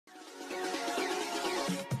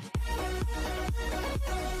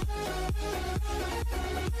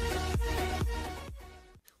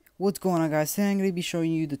What's going on, guys? Today I'm going to be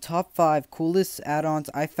showing you the top 5 coolest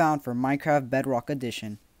add-ons I found for Minecraft Bedrock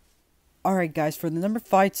Edition. Alright guys, for the number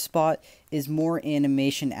 5 spot is more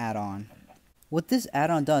animation add-on. What this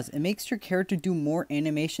add-on does, it makes your character do more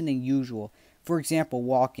animation than usual. For example,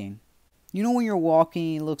 walking. You know when you're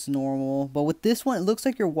walking, it looks normal, but with this one, it looks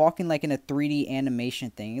like you're walking like in a 3D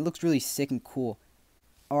animation thing. It looks really sick and cool.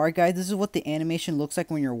 Alright guys, this is what the animation looks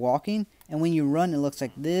like when you're walking, and when you run, it looks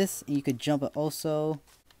like this, and you could jump it also.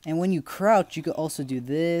 And when you crouch, you could also do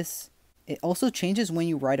this. It also changes when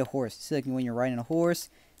you ride a horse. See, like when you're riding a horse,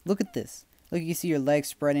 look at this. Look, you see your legs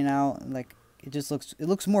spreading out. Like it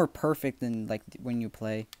looks more perfect than like when you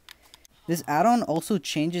play. This add-on also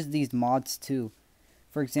changes these mods too.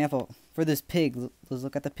 For example, for this pig, let's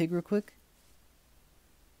look at the pig real quick.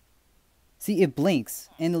 See, it blinks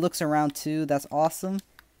and it looks around too. That's awesome.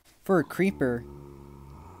 For a creeper,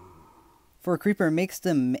 it makes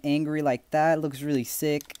them angry like that. It looks really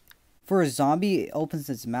sick. For a zombie, it opens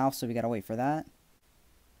its mouth, so we gotta wait for that.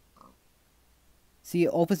 See, it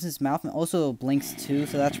opens its mouth and also blinks too,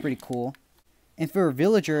 so that's pretty cool. And for a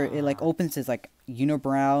villager, it like opens his like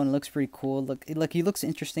unibrow and it looks pretty cool. Look, he looks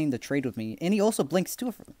interesting to trade with me. And he also blinks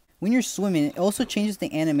too. When you're swimming, it also changes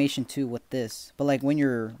the animation too with this. But like when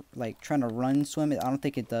you're like trying to run and swim, I don't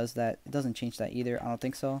think it does that. It doesn't change that either. I don't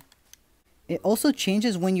think so. It also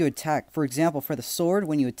changes when you attack. For example, for the sword,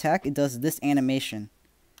 when you attack, it does this animation.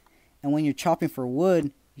 And when you're chopping for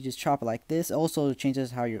wood, you just chop it like this. It also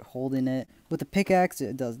changes how you're holding it. With the pickaxe,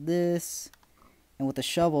 it does this. And with the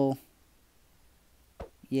shovel,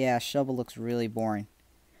 yeah, shovel looks really boring.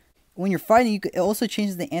 When you're fighting, it also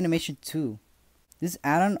changes the animation too. This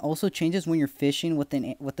add-on also changes when you're fishing with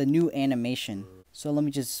the new animation. So let me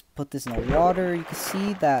just put this in the water. You can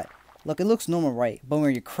see that, look, it looks normal, right? But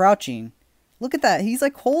when you're crouching, look at that. He's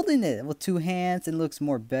like holding it with 2 hands and looks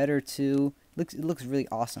more better too. It looks really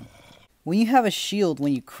awesome. When you have a shield,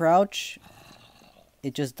 when you crouch,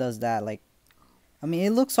 it just does that. Like, I mean,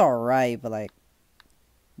 it looks alright, but like,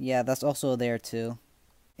 yeah, that's also there too.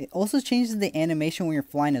 It also changes the animation when you're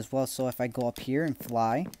flying as well. So if I go up here and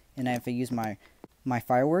fly, and if I use my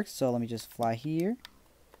fireworks, so let me just fly here,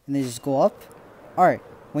 and then just go up. Alright,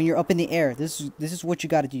 when you're up in the air, this is what you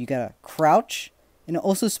gotta do. You gotta crouch. And it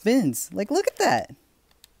also spins. Like, look at that.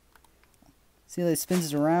 See, it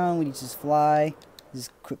spins around when you just fly.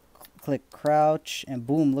 Just click crouch, and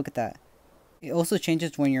boom, look at that. It also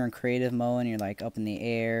changes when you're in creative mode and you're like up in the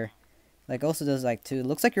air. Like, also does like too. It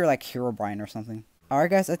looks like you're like Herobrine or something.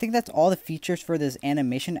 Alright guys, I think that's all the features for this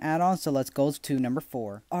animation add-on, so let's go to number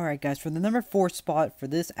 4. Alright guys, for the number 4 spot for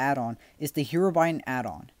this add-on is the Herobrine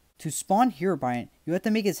add-on. To spawn Herobrine, you have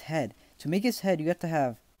to make his head. To make his head, you have to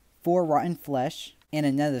have 4 rotten flesh and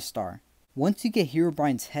a nether star. Once you get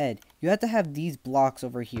Herobrine's head, you have to have these blocks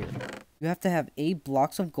over here. You have to have 8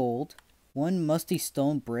 blocks of gold, 1 musty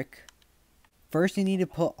stone brick. First, you need to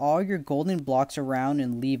put all your golden blocks around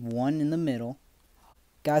and leave 1 in the middle.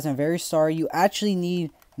 Guys, I'm very sorry. You actually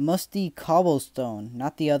need musty cobblestone,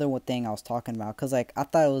 not the other thing I was talking about. Because like, I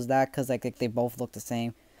thought it was that because like they both look the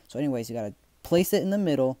same. So anyways, you got to place it in the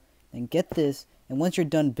middle and get this. And once you're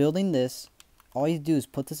done building this, all you do is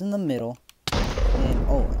put this in the middle. And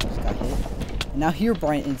oh, I just got hit. And now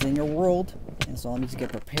Herobrine is in your world. And so let me just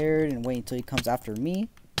get prepared and wait until he comes after me.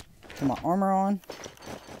 Put my armor on.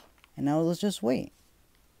 And now let's just wait.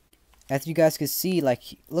 As you guys can see, like,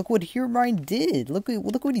 look what Herobrine did. Look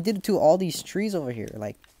what he did to all these trees over here.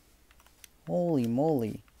 Like, holy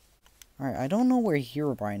moly. Alright, I don't know where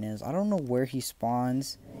Herobrine is. I don't know where he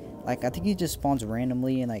spawns. Like, I think he just spawns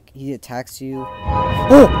randomly and like he attacks you.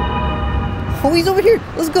 Oh! Oh, he's over here!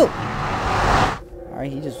 Let's go!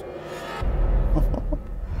 Alright, he just...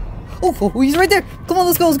 oh, he's right there! Come on,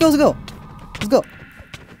 let's go, let's go, let's go! Let's go!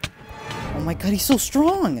 Oh my god, he's so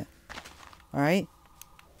strong! Alright.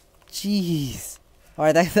 Jeez.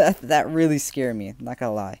 Alright, that really scared me. I'm not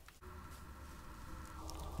gonna lie.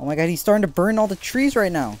 Oh my god, he's starting to burn all the trees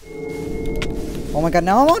right now. Oh my god,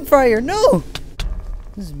 now I'm on fire! No!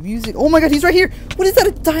 This is music. Oh my god, he's right here! What is that?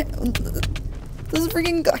 A this is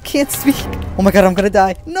freaking... I can't speak. Oh my god, I'm gonna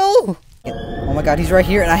die. No! Oh my god, he's right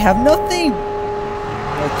here and I have nothing!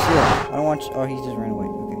 Oh, chill. I don't want... Oh, he just ran away.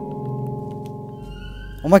 Okay.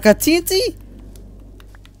 Oh my god, TNT!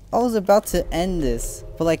 I was about to end this.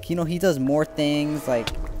 But like, you know, he does more things. Like,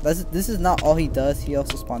 this is not all he does. He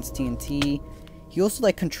also spawns TNT. He also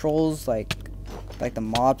like controls like the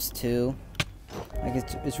mobs too. Like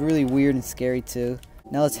it's really weird and scary too.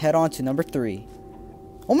 Now let's head on to number 3.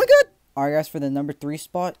 Oh my god! Alright guys, for the number 3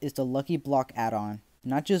 spot is the Lucky Block add-on.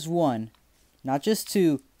 Not just 1, not just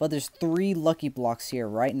 2, but there's 3 Lucky Blocks here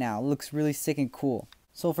right now. It looks really sick and cool.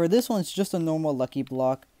 So for this one, it's just a normal Lucky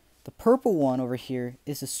Block. The purple one over here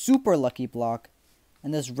is a super lucky block.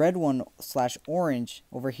 And this red one / orange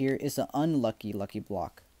over here is an unlucky lucky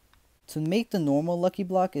block. To make the normal lucky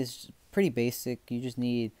block is pretty basic. You just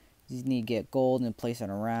need to get gold and place it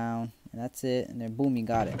around. And that's it. And then boom, you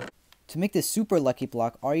got it. To make this super lucky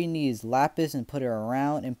block, all you need is lapis and put it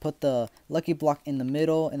around. And put the lucky block in the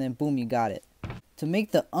middle. And then boom, you got it. To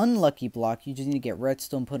make the unlucky block, you just need to get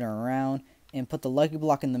redstone, put it around. And put the lucky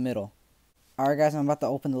block in the middle. Alright guys, I'm about to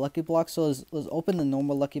open the lucky block. So let's open the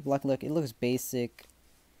normal lucky block. Look, it looks basic.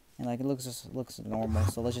 And like it looks normal.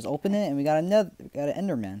 So let's just open it, and we got an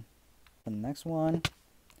Enderman. For the next one,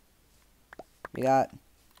 we got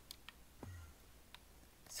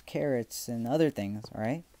carrots and other things. All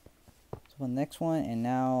right. So the next one, and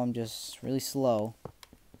now I'm just really slow.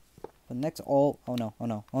 The next, oh no,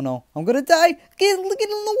 I'm gonna die. Get in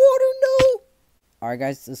the water, no. All right,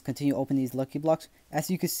 guys, let's continue opening these lucky blocks.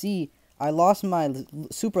 As you can see, I lost my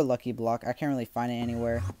super lucky block. I can't really find it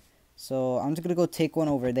anywhere. So I'm just going to go take one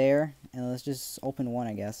over there. And let's just open one,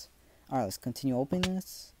 I guess. Alright, let's continue opening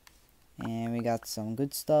this. And we got some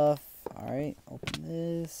good stuff. Alright, open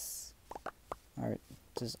this. Alright,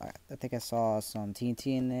 I think I saw some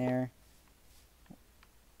TNT in there.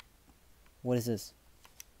 What is this?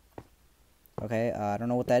 Okay, I don't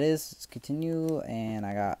know what that is. Let's continue. And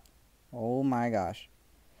I got... Oh my gosh.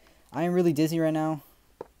 I am really dizzy right now.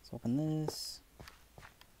 Let's open this.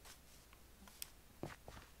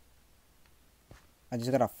 I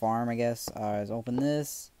just got a farm, I guess. Let's open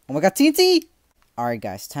this. Oh my god, TNT! Alright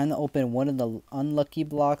guys, time to open one of the unlucky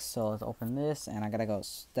blocks. So let's open this, and I gotta go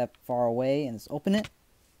step far away and let's open it.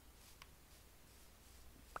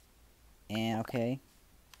 And okay,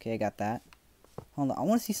 I got that. Hold on, I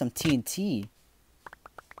want to see some TNT.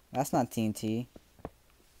 That's not TNT.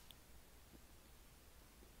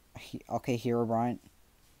 Okay, Hero Bryant.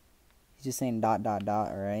 He's just saying ...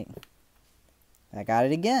 alright. I got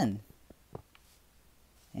it again.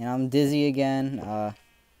 And I'm dizzy again.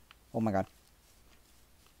 Oh my god.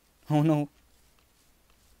 Oh no.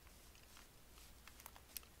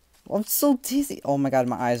 I'm so dizzy. Oh my god,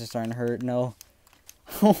 my eyes are starting to hurt. No.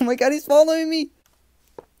 Oh my god, he's following me.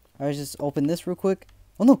 Alright, just open this real quick.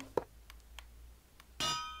 Oh no.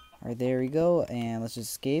 Alright, there we go. And let's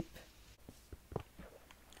just escape.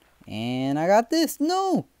 And I got this.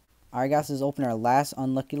 No. Alright guys, let's open our last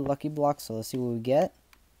unlucky lucky block. So let's see what we get.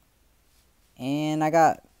 And I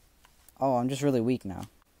got... Oh, I'm just really weak now.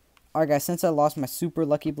 Alright guys, since I lost my super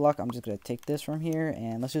lucky block, I'm just going to take this from here.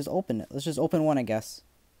 And let's just open it. Let's just open one, I guess.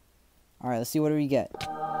 Alright, let's see what do we get.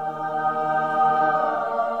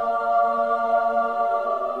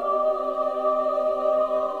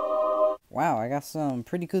 Wow, I got some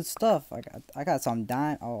pretty good stuff. I got some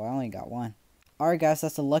dime. Oh, I only got one. Alright guys,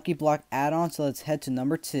 that's the lucky block add-on. So let's head to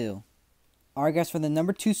number 2. Alright guys, for the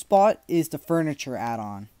number 2 spot is the furniture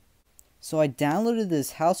add-on. So I downloaded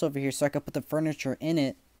this house over here so I could put the furniture in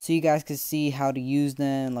it. So you guys can see how to use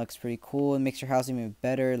them. It looks pretty cool. It makes your house even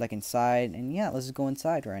better, like inside. And yeah, let's just go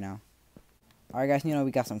inside right now. Alright guys, you know,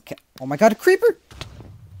 we got some... Oh my god, a creeper!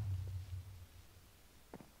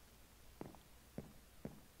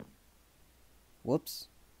 Whoops.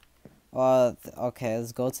 Okay,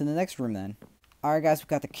 let's go to the next room then. Alright guys, we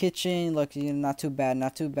got the kitchen. Look, not too bad,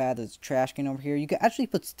 not too bad. There's a trash can over here. You can actually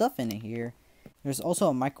put stuff in it here. There's also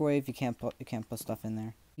a microwave. You can't put stuff in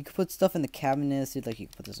there. You can put stuff in the cabinets. Like you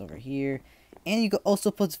can put this over here. And you can also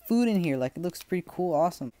put food in here. Like it looks pretty cool,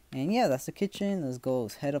 awesome. And yeah, that's the kitchen. Let's go,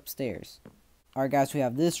 let's head upstairs. Alright guys, we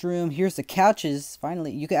have this room. Here's the couches.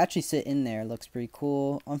 Finally, you can actually sit in there. It looks pretty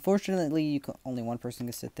cool. Unfortunately, only one person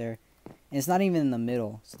can sit there. And it's not even in the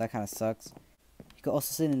middle, so that kind of sucks. You can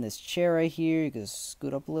also sit in this chair right here. You can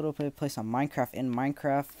scoot up a little bit, play some Minecraft in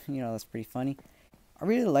Minecraft. You know, that's pretty funny. I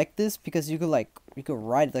really like this because you could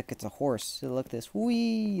ride it like it's a horse. So look at this.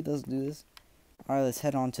 Whee! Let's do this. Alright, let's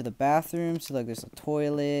head on to the bathroom. So like there's a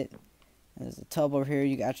toilet. And there's a tub over here.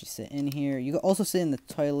 You can actually sit in here. You can also sit in the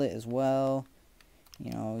toilet as well.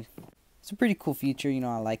 You know, it's a pretty cool feature. You know,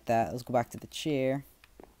 I like that. Let's go back to the chair.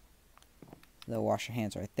 They'll wash your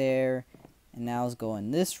hands right there. And now let's go in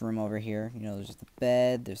this room over here. You know, there's just a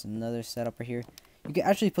bed. There's another setup right here. You can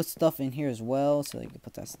actually put stuff in here as well. So you can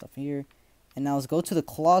put that stuff here. And now let's go to the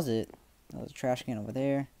closet. There's a trash can over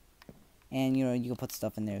there. And, you know, you can put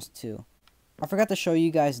stuff in there too. I forgot to show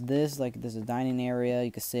you guys this. Like, there's a dining area.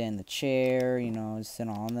 You can sit in the chair. You know, just sit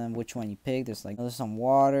on them. Which one you pick. There's some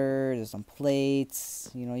water. There's some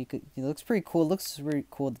plates. You know, it looks pretty cool. It looks really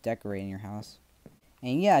cool to decorate in your house.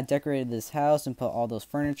 And yeah, I decorated this house and put all those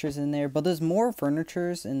furnitures in there. But there's more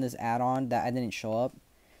furnitures in this add-on that I didn't show up.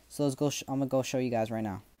 So let's go. I'm gonna go show you guys right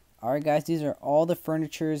now. Alright guys, these are all the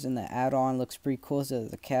furnitures in the add-on. Looks pretty cool. So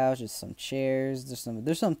there's a couch, there's some chairs,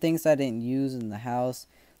 there's some things I didn't use in the house.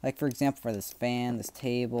 Like for example for this fan, this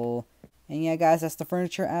table. And yeah guys, that's the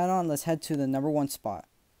furniture add-on. Let's head to the number 1 spot.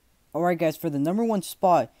 Alright guys, for the number 1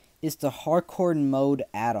 spot is the hardcore mode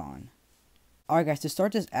add-on. Alright guys, to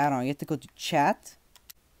start this add-on, you have to go to chat.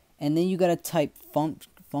 And then you gotta type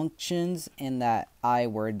functions and that I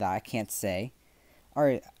word that I can't say.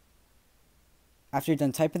 Alright. After you're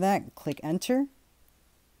done typing that, click enter.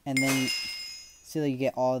 And then see that you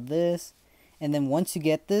get all of this. And then once you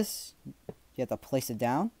get this, you have to place it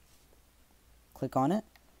down. Click on it.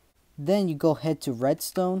 Then you go head to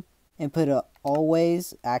redstone and put a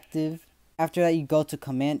always active. After that you go to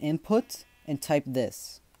command input and type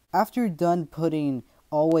this. After you're done putting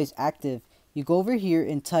always active, you go over here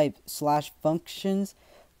and type /functions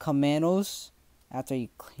commandos. After you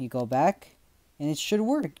go back and it should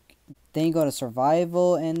work. Then you go to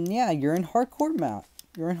survival and yeah, you're in hardcore mode.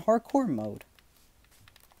 You're in hardcore mode.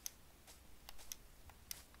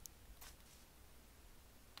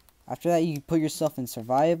 After that you put yourself in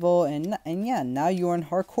survival and yeah, now you're in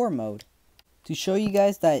hardcore mode. To show you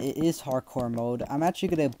guys that it is hardcore mode, I'm actually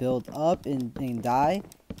gonna build up and die,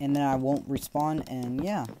 and then I won't respawn, and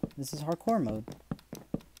yeah, this is hardcore mode.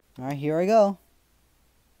 Alright, here I go.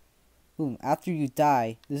 Boom, after you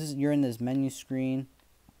die, you're in this menu screen.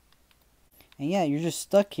 And yeah, you're just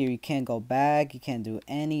stuck here. You can't go back, you can't do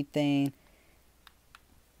anything.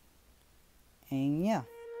 And yeah.